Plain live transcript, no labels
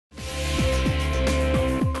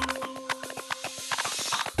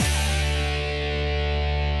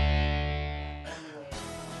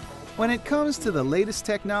When it comes to the latest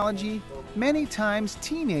technology, many times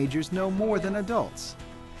teenagers know more than adults.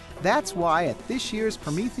 That's why at this year's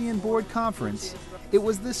Promethean Board Conference, it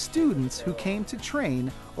was the students who came to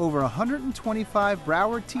train over 125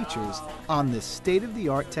 Broward teachers on this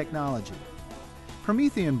state-of-the-art technology.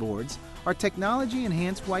 Promethean Boards are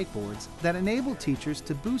technology-enhanced whiteboards that enable teachers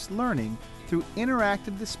to boost learning through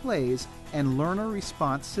interactive displays and learner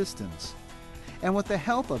response systems. And with the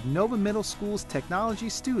help of Nova Middle School's technology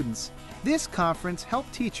students, this conference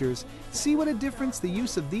helped teachers see what a difference the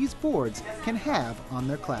use of these boards can have on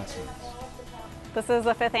their classrooms. This is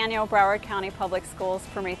the 5th Annual Broward County Public Schools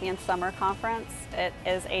Promethean Summer Conference. It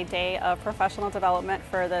is a day of professional development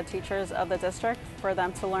for the teachers of the district, for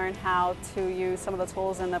them to learn how to use some of the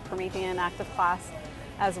tools in the Promethean Active class,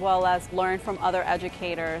 as well as learn from other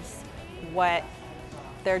educators what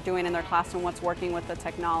they're doing in their classroom, what's working with the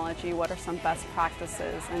technology, what are some best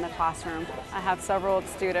practices in the classroom. I have several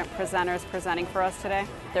student presenters presenting for us today.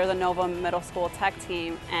 They're the Nova Middle School tech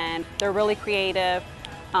team, and they're really creative.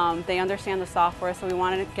 They understand the software, so we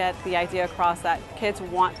wanted to get the idea across that kids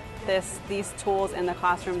want these tools in the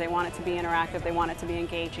classroom. They want it to be interactive, they want it to be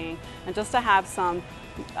engaging, and just to have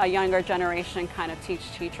a younger generation kind of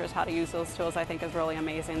teach teachers how to use those tools, I think is really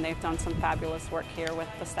amazing. They've done some fabulous work here with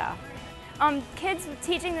the staff. Kids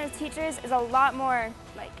teaching the teachers is a lot more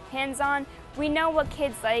hands-on. We know what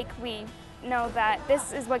kids like. We know that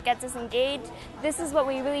this is what gets us engaged. This is what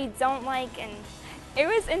we really don't like, and it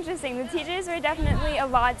was interesting. The teachers were definitely a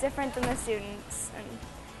lot different than the students, and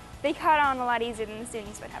they caught on a lot easier than the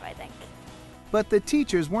students would have, I think. But the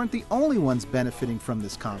teachers weren't the only ones benefiting from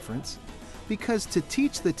this conference, because to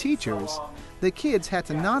teach the teachers, the kids had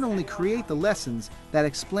to not only create the lessons that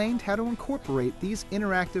explained how to incorporate these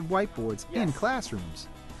interactive whiteboards in classrooms,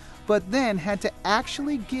 but then had to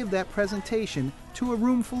actually give that presentation to a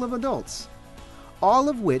room full of adults, all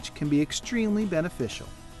of which can be extremely beneficial.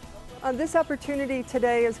 This opportunity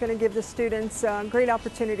today is going to give the students a great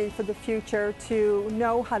opportunity for the future to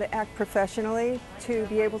know how to act professionally, to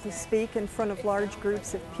be able to speak in front of large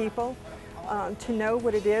groups of people, to know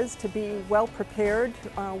what it is to be well prepared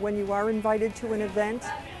when you are invited to an event.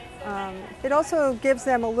 It also gives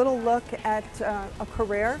them a little look at a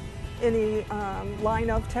career in the line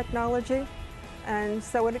of technology, and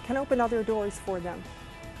so it can open other doors for them.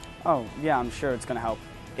 Oh yeah, I'm sure it's going to help.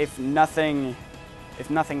 If nothing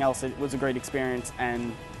else, it was a great experience,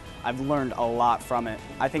 and I've learned a lot from it.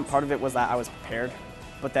 I think part of it was that I was prepared,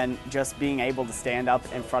 but then just being able to stand up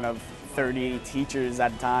in front of 30 teachers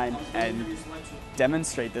at a time and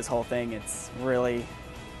demonstrate this whole thing, it's really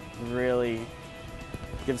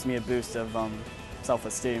gives me a boost of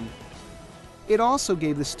self-esteem. It also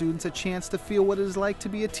gave the students a chance to feel what it is like to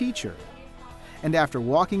be a teacher, and after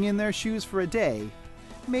walking in their shoes for a day,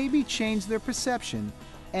 maybe change their perception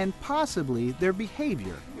and possibly their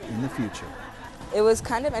behavior in the future. It was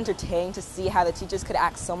kind of entertaining to see how the teachers could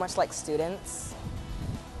act so much like students,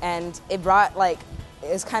 and it brought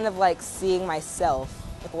it's kind of like seeing myself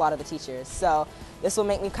with a lot of the teachers. So this will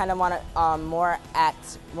make me kind of want to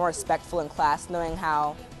act more respectful in class, knowing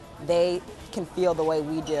how they can feel the way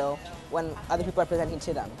we do when other people are presenting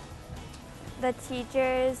to them. The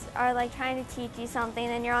teachers are trying to teach you something,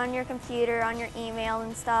 and you're on your computer, on your email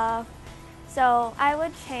and stuff. So I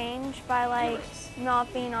would change by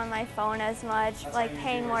not being on my phone as much,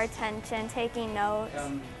 paying more attention, taking notes.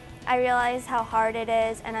 I realize how hard it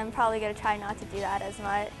is, and I'm probably going to try not to do that as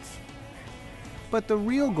much. But the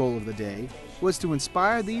real goal of the day was to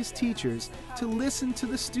inspire these teachers to listen to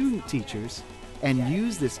the student teachers and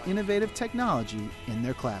use this innovative technology in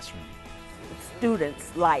their classroom.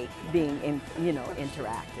 Students like being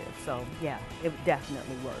interactive, so yeah, it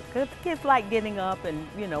definitely worked. 'Cause kids like getting up and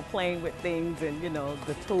playing with things and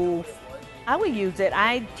the tools. I would use it.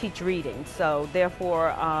 I teach reading, so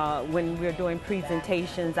therefore when we're doing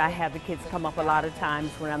presentations, I have the kids come up a lot of times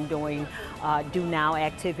when I'm doing do now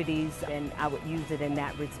activities, and I would use it in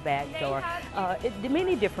that respect, or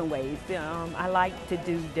many different ways. I like to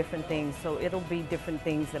do different things, so it'll be different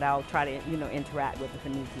things that I'll try to interact with the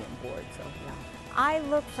Promethean board. So yeah. I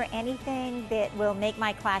look for anything that will make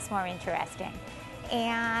my class more interesting.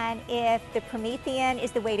 And if the Promethean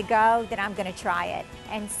is the way to go, then I'm going to try it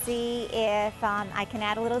and see if I can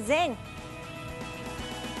add a little zing.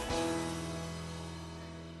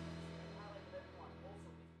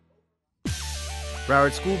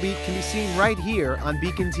 Broward School Beat can be seen right here on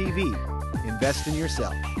BECON-TV. Invest in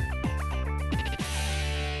yourself.